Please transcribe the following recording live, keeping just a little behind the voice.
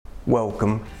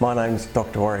Welcome, my name's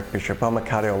Doctor Warrick Bishop. I'm a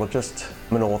cardiologist,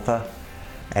 I'm an author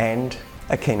and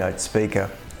a keynote speaker.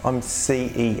 I'm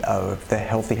CEO of the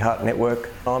Healthy Heart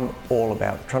Network. I'm all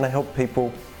about trying to help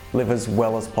people live as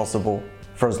well as possible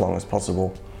for as long as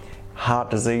possible.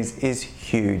 Heart disease is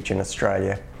huge in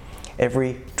Australia.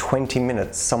 Every 20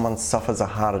 minutes someone suffers a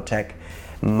heart attack.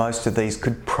 Most of these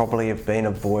could probably have been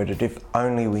avoided if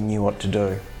only we knew what to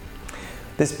do.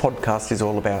 This podcast is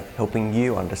all about helping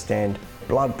you understand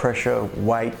blood pressure,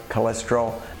 weight,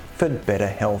 cholesterol for better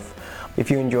health.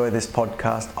 If you enjoy this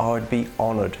podcast, I would be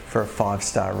honoured for a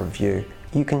 5-star review.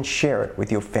 You can share it with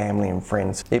your family and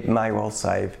friends. It may well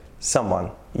save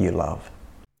someone you love.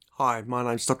 Hi, my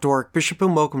name's Dr. Warrick Bishop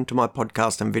and welcome to my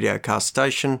podcast and videocast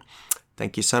station.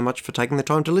 Thank you so much for taking the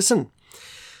time to listen.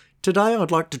 Today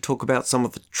I'd like to talk about some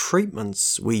of the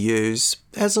treatments we use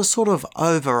as a sort of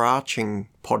overarching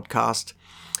podcast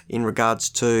in regards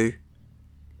to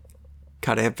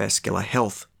cardiovascular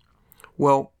health.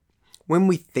 Well, when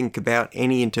we think about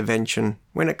any intervention,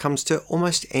 when it comes to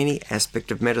almost any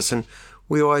aspect of medicine,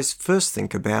 we always first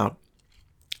think about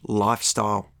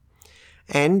lifestyle.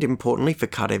 And importantly for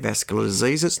cardiovascular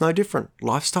disease, it's no different.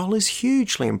 Lifestyle is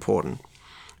hugely important.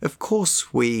 Of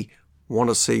course, we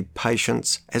want to see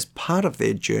patients, as part of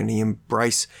their journey,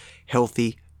 embrace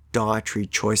healthy dietary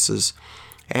choices.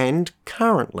 And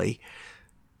currently,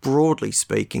 broadly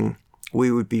speaking, we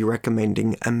would be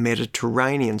recommending a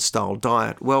Mediterranean-style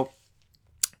diet. Well,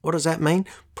 what does that mean?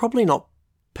 Probably not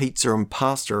pizza and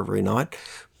pasta every night.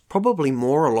 Probably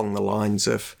more along the lines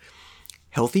of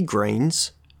healthy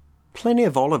greens, plenty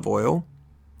of olive oil,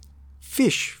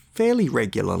 fish fairly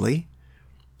regularly,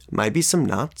 maybe some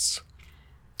nuts,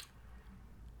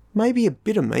 maybe a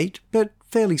bit of meat, but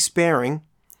fairly sparing.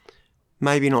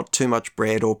 Maybe not too much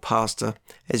bread or pasta.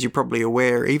 As you're probably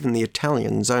aware, even the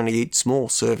Italians only eat small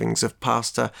servings of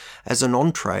pasta as an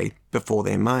entree before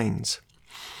their mains.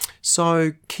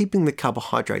 So keeping the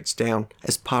carbohydrates down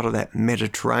as part of that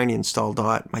Mediterranean-style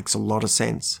diet makes a lot of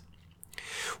sense.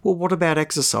 Well, what about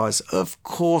exercise? Of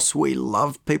course, we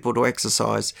love people to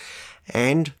exercise,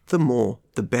 and the more,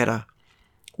 the better.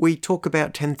 We talk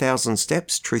about 10,000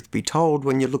 steps. Truth be told,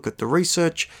 when you look at the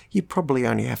research, you probably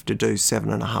only have to do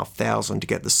 7,500 to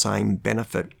get the same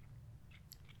benefit.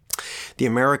 The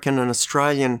American and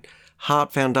Australian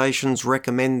Heart Foundations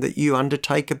recommend that you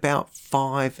undertake about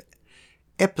 5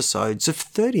 episodes of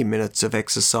 30 minutes of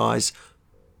exercise,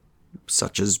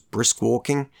 such as brisk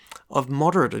walking, of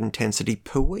moderate intensity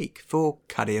per week for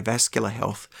cardiovascular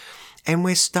health. And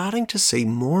we're starting to see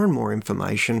more and more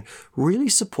information really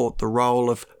support the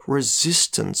role of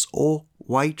resistance or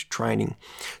weight training.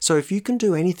 So if you can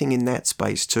do anything in that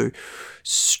space to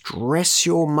stress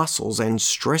your muscles and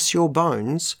stress your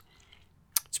bones,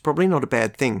 it's probably not a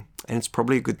bad thing, and it's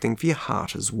probably a good thing for your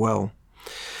heart as well.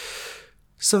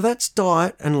 So that's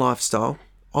diet and lifestyle.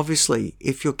 Obviously,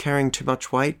 if you're carrying too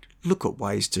much weight, look at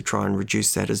ways to try and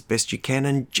reduce that as best you can.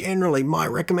 And generally, my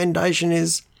recommendation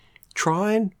is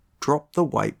try and drop the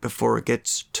weight before it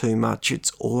gets too much. It's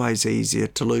always easier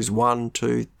to lose 1,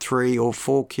 2, 3 or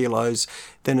 4 kilos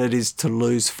than it is to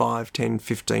lose 5, 10,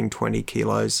 15, 20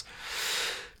 kilos.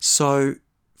 So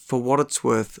for what it's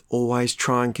worth, always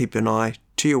try and keep an eye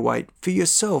to your weight for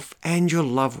yourself and your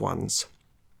loved ones.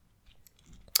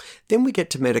 Then we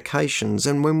get to medications,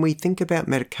 and when we think about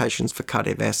medications for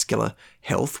cardiovascular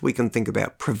health, we can think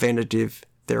about preventative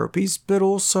therapies, but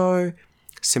also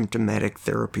symptomatic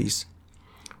therapies.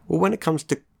 Well, when it comes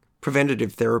to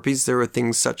preventative therapies, there are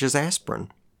things such as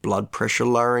aspirin, blood pressure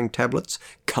lowering tablets,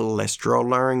 cholesterol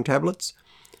lowering tablets.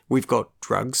 We've got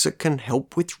drugs that can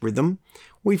help with rhythm.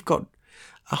 We've got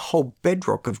a whole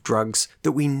bedrock of drugs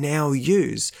that we now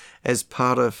use as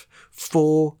part of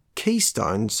 4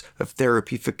 keystones of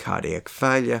therapy for cardiac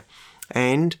failure.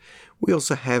 And we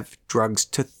also have drugs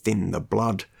to thin the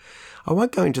blood. I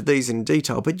won't go into these in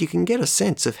detail, but you can get a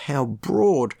sense of how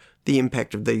broad the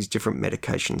impact of these different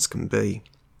medications can be.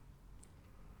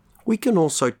 We can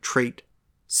also treat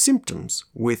symptoms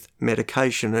with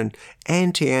medication and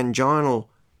anti-anginal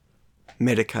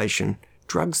medication,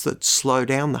 drugs that slow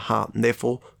down the heart and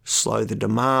therefore slow the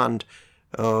demand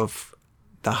of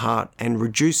the heart and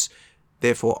reduce,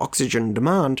 therefore, oxygen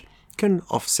demand, can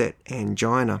offset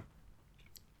angina.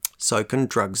 So can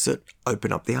drugs that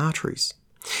open up the arteries.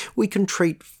 We can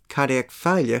treat cardiac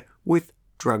failure with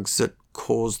drugs that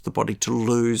cause the body to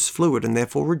lose fluid and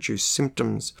therefore reduce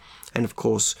symptoms. And of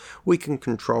course, we can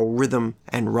control rhythm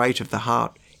and rate of the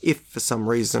heart if for some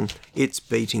reason it's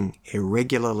beating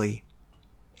irregularly.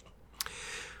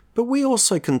 But we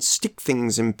also can stick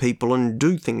things in people and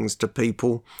do things to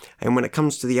people. And when it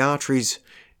comes to the arteries,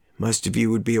 Most of you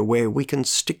would be aware we can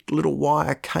stick little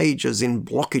wire cages in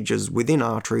blockages within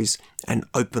arteries and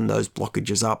open those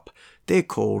blockages up. They're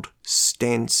called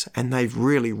stents, and they've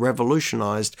really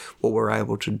revolutionised what we're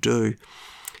able to do.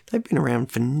 They've been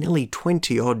around for nearly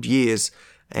 20 odd years,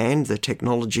 and the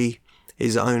technology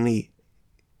is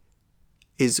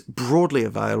broadly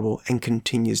available and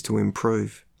continues to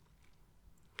improve.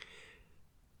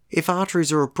 If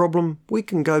arteries are a problem, we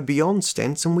can go beyond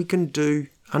stents and we can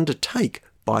undertake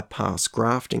bypass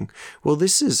grafting. Well,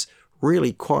 this is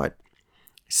really quite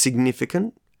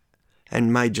significant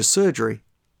and major surgery,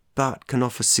 but can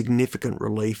offer significant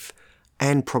relief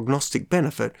and prognostic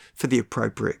benefit for the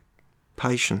appropriate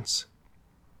patients.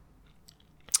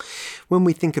 When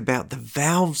we think about the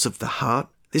valves of the heart,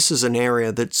 this is an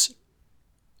area that's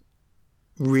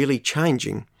really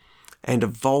changing and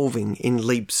evolving in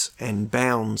leaps and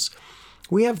bounds.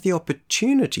 We have the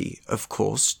opportunity, of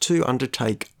course, to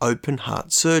undertake open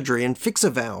heart surgery and fix a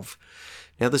valve.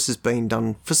 Now, this has been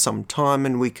done for some time,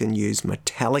 and we can use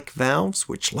metallic valves,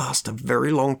 which last a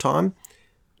very long time,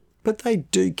 but they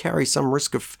do carry some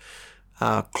risk of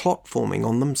clot forming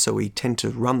on them, so we tend to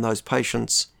run those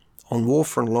patients on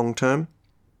warfarin long term.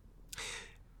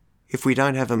 If we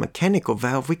don't have a mechanical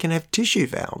valve, we can have tissue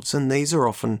valves, and these are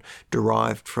often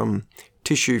derived from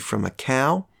tissue from a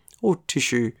cow or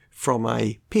tissue from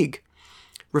a pig,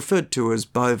 referred to as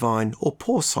bovine or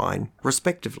porcine,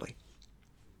 respectively.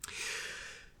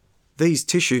 These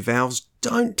tissue valves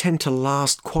don't tend to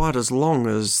last quite as long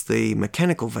as the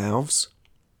mechanical valves,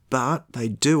 but they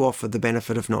do offer the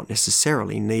benefit of not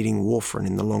necessarily needing warfarin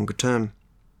in the longer term.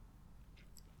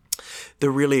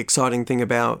 The really exciting thing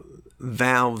about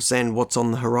valves and what's on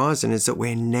the horizon is that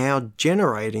we're now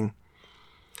generating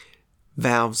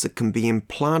valves that can be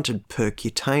implanted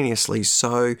percutaneously.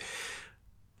 So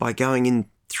by going in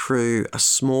through a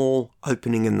small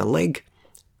opening in the leg,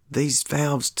 these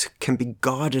valves can be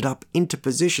guided up into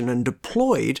position and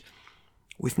deployed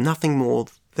with nothing more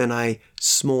than a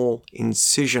small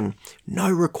incision.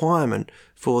 No requirement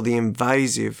for the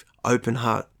invasive open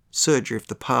heart surgery of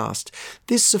the past.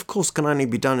 This, of course, can only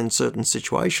be done in certain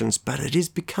situations, but it is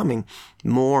becoming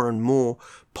more and more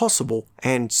possible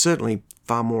and certainly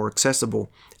far more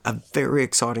accessible. A very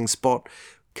exciting spot.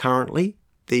 Currently,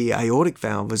 the aortic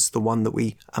valve is the one that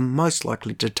we are most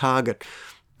likely to target,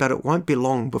 but it won't be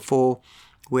long before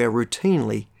we're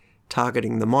routinely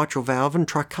targeting the mitral valve and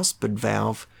tricuspid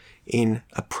valve in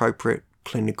appropriate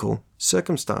clinical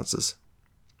circumstances.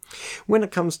 When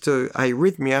it comes to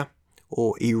arrhythmia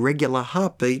or irregular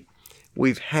heartbeat,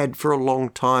 we've had for a long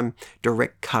time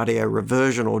direct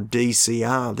cardioreversion or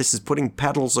DCR. This is putting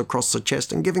paddles across the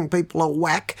chest and giving people a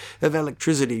whack of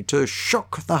electricity to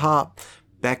shock the heart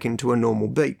back into a normal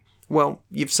beat. Well,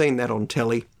 you've seen that on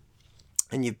telly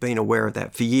and you've been aware of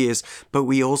that for years, but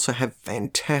we also have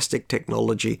fantastic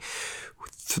technology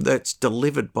that's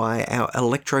delivered by our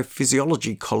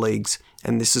electrophysiology colleagues,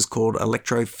 and this is called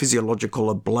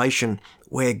electrophysiological ablation,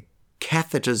 where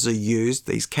catheters are used.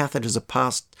 These catheters are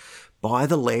passed by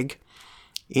the leg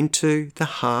into the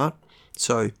heart,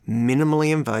 so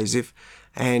minimally invasive,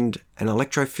 and an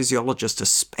electrophysiologist, a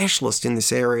specialist in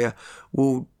this area,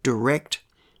 will direct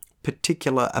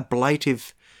particular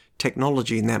ablative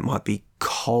technology, and that might be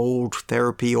cold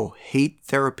therapy or heat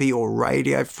therapy or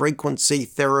radio frequency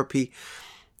therapy,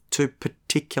 to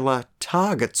particular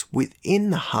targets within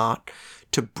the heart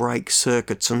to break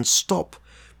circuits and stop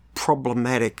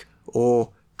problematic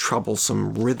or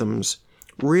troublesome rhythms.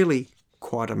 Really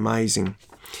quite amazing.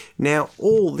 Now,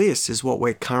 all this is what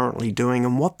we're currently doing,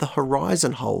 and what the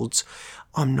horizon holds,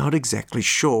 I'm not exactly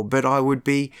sure, but I would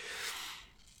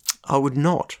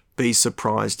not be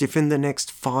surprised if in the next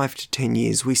 5 to 10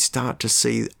 years we start to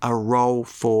see a role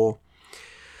for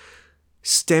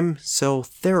stem cell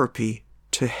therapy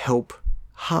to help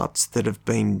hearts that have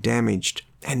been damaged.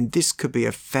 And this could be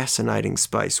a fascinating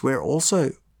space. We're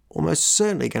also almost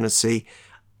certainly going to see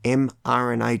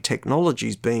mRNA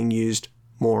technologies being used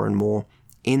more and more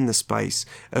in the space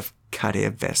of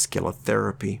cardiovascular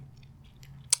therapy.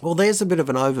 Well, there's a bit of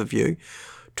an overview,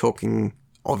 talking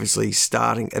obviously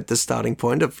starting at the starting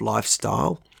point of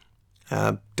lifestyle,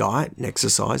 diet and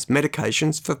exercise,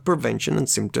 medications for prevention and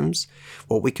symptoms,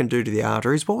 what we can do to the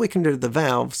arteries, what we can do to the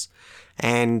valves,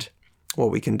 and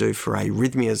what we can do for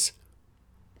arrhythmias.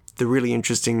 The really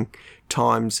interesting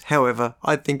times, however,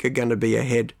 I think are going to be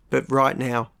ahead, but right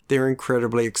now they're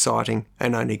incredibly exciting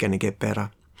and only going to get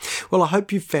better. Well, I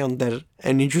hope you found that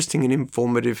an interesting and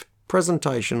informative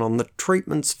presentation on the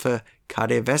treatments for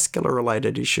cardiovascular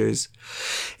related issues.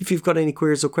 If you've got any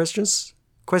queries or questions,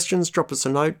 drop us a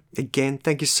note. Again,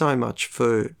 thank you so much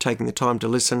for taking the time to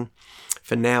listen.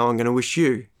 For now, I'm going to wish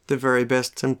you the very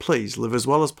best, and please live as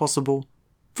well as possible.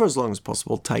 For as long as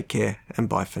possible, take care, and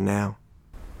bye for now.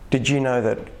 Did you know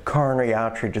that coronary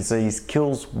artery disease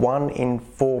kills 1 in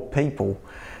 4 people?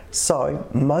 So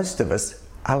most of us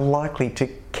are likely to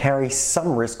carry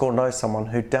some risk or know someone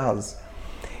who does.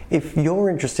 If you're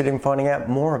interested in finding out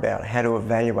more about how to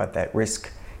evaluate that risk,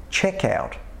 check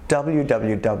out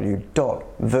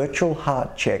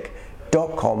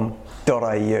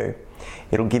www.virtualheartcheck.com.au.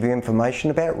 It'll give you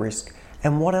information about risk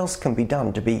and what else can be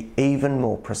done to be even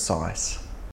more precise.